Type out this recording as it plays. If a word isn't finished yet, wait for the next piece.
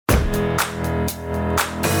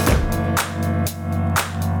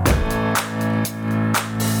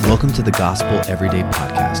Welcome to the Gospel Everyday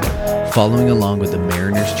Podcast, following along with the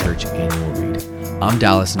Mariners Church annual read. I'm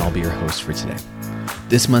Dallas and I'll be your host for today.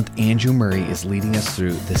 This month, Andrew Murray is leading us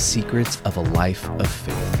through the secrets of a life of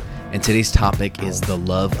faith. And today's topic is the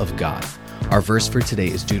love of God. Our verse for today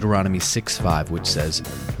is Deuteronomy 6:5, which says,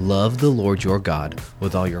 "Love the Lord your God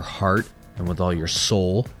with all your heart and with all your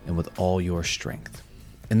soul and with all your strength."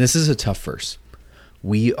 And this is a tough verse.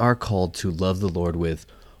 We are called to love the Lord with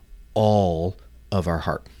all of our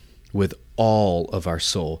heart, with all of our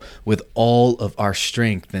soul, with all of our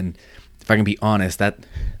strength. And if I can be honest,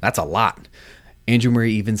 that's a lot. Andrew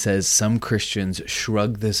Murray even says some Christians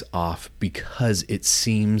shrug this off because it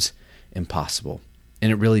seems impossible.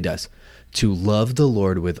 And it really does. To love the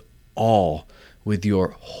Lord with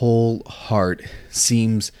your whole heart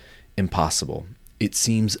seems impossible. It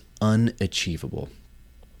seems unachievable.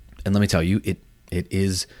 And let me tell you, it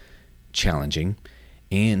is challenging.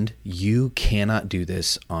 And you cannot do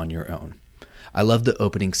this on your own. I love the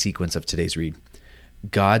opening sequence of today's read.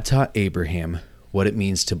 God taught Abraham what it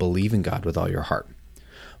means to believe in God with all your heart.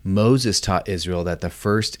 Moses taught Israel that the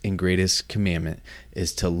first and greatest commandment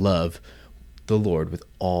is to love the Lord with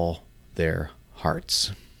all their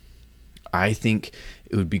hearts. I think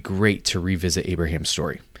it would be great to revisit Abraham's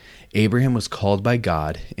story. Abraham was called by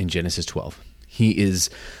God in Genesis 12. He is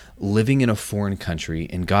living in a foreign country,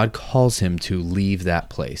 and God calls him to leave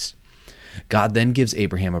that place. God then gives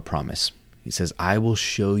Abraham a promise. He says, "I will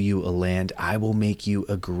show you a land. I will make you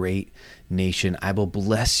a great nation. I will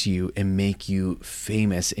bless you and make you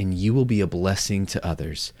famous, and you will be a blessing to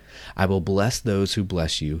others. I will bless those who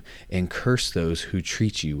bless you and curse those who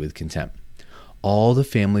treat you with contempt. All the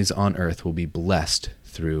families on earth will be blessed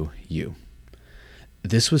through you."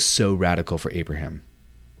 This was so radical for Abraham.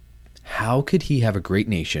 How could he have a great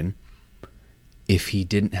nation if he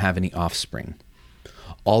didn't have any offspring?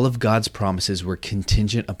 All of God's promises were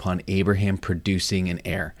contingent upon Abraham producing an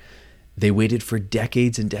heir. They waited for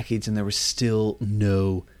decades and decades, and there was still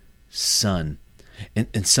no son.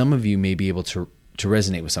 And some of you may be able to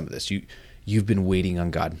resonate with some of this. You've been waiting on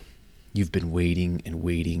God. You've been waiting and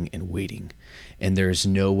waiting and waiting. And there's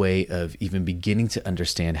no way of even beginning to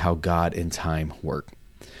understand how God and time work.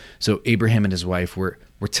 So Abraham and his wife were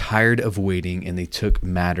tired of waiting, and they took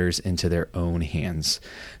matters into their own hands.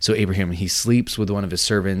 So Abraham, he sleeps with one of his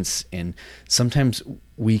servants, and sometimes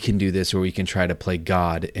we can do this, or we can try to play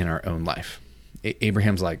God in our own life.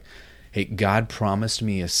 Abraham's like, "Hey, God promised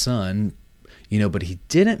me a son, but he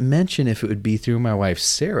didn't mention if it would be through my wife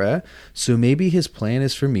Sarah, so maybe his plan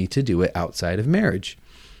is for me to do it outside of marriage."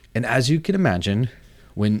 And as you can imagine,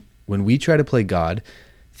 when we try to play God,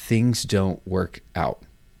 things don't work out.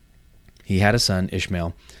 He had a son,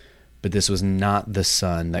 Ishmael, but this was not the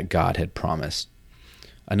son that God had promised.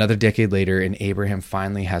 Another decade later, and Abraham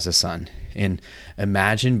finally has a son. And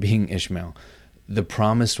imagine being Ishmael. The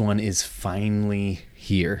promised one is finally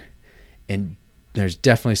here. And there's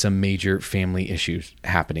definitely some major family issues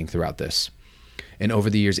happening throughout this. And over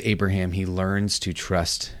the years, Abraham, he learns to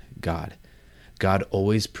trust God. God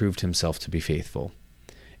always proved himself to be faithful.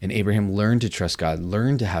 And Abraham learned to trust God,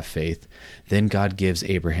 learned to have faith. Then God gives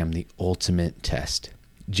Abraham the ultimate test.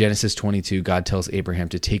 Genesis 22, God tells Abraham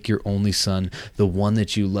to take your only son, the one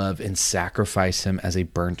that you love, and sacrifice him as a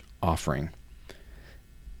burnt offering.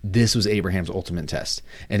 This was Abraham's ultimate test.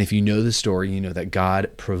 And if you know the story, you know that God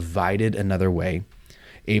provided another way.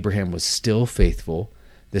 Abraham was still faithful.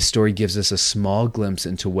 This story gives us a small glimpse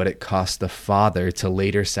into what it cost the Father to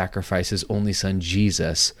later sacrifice his only son,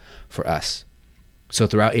 Jesus, for us. So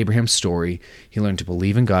throughout Abraham's story, he learned to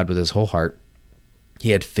believe in God with his whole heart.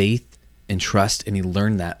 He had faith and trust, and he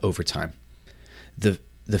learned that over time.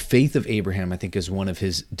 The faith of Abraham, I think, is one of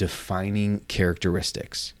his defining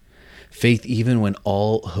characteristics. Faith even when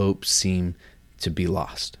all hope seemed to be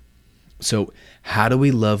lost. So how do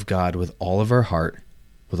we love God with all of our heart,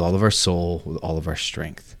 with all of our soul, with all of our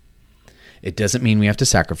strength? It doesn't mean we have to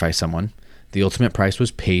sacrifice someone. The ultimate price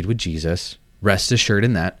was paid with Jesus. Rest assured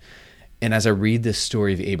in that. And as I read this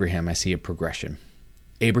story of Abraham, I see a progression.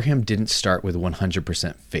 Abraham didn't start with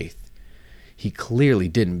 100% faith. He clearly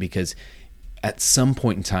didn't, because at some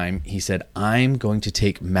point in time, he said, "I'm going to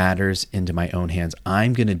take matters into my own hands.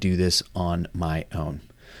 I'm going to do this on my own."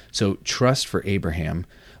 So trust for Abraham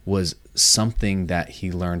was something that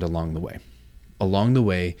he learned along the way. Along the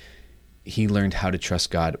way, he learned how to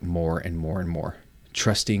trust God more and more and more.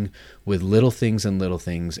 Trusting with little things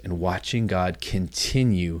and watching God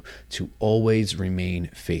continue to always remain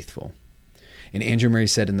faithful. And Andrew Murray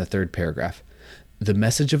said in the third paragraph, "The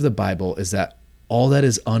message of the Bible is that all that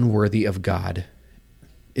is unworthy of God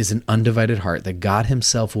is an undivided heart that God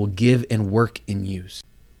himself will give and work and use.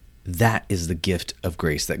 That is the gift of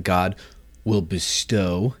grace that God will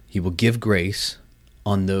bestow. He will give grace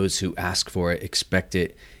on those who ask for it, expect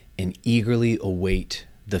it, and eagerly await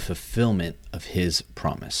the fulfillment of his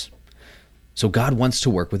promise. So God wants to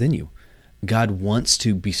work within you. God wants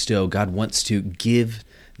to bestow. God wants to give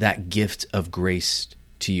that gift of grace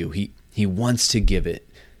to you. He wants to give it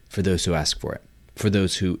for those who ask for it, for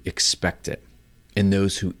those who expect it, and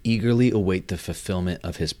those who eagerly await the fulfillment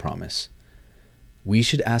of his promise. We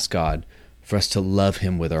should ask God for us to love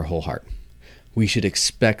him with our whole heart. We should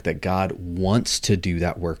expect that God wants to do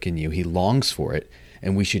that work in you. He longs for it,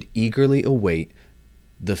 and we should eagerly await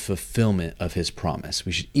the fulfillment of his promise.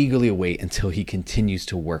 We should eagerly await until he continues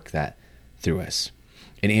to work that through us.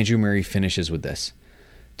 And Andrew Murray finishes with this: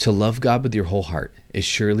 to love God with your whole heart is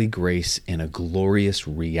surely grace and a glorious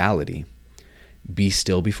reality. Be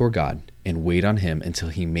still before God and wait on him until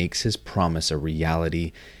he makes his promise a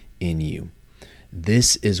reality in you.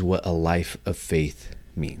 This is what a life of faith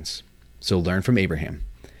means. So learn from Abraham.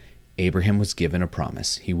 Abraham was given a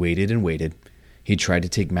promise. He waited and waited. He tried to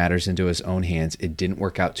take matters into his own hands. It didn't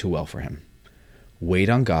work out too well for him. Wait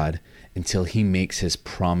on God until he makes his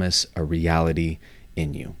promise a reality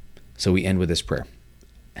in you. So we end with this prayer.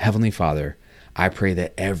 Heavenly Father, I pray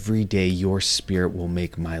that every day your Spirit will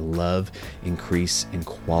make my love increase in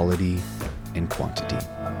quality and quantity.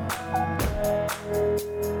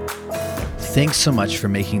 Thanks so much for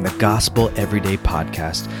making the Gospel Everyday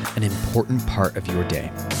podcast an important part of your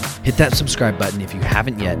day. Hit that subscribe button if you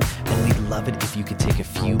haven't yet, and we'd love it if you could take a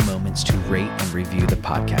few moments to rate and review the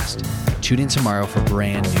podcast. Tune in tomorrow for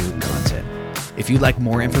brand new content. If you'd like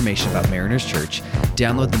more information about Mariners Church,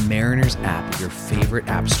 download the Mariners app at your favorite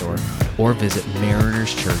app store or visit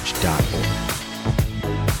marinerschurch.org.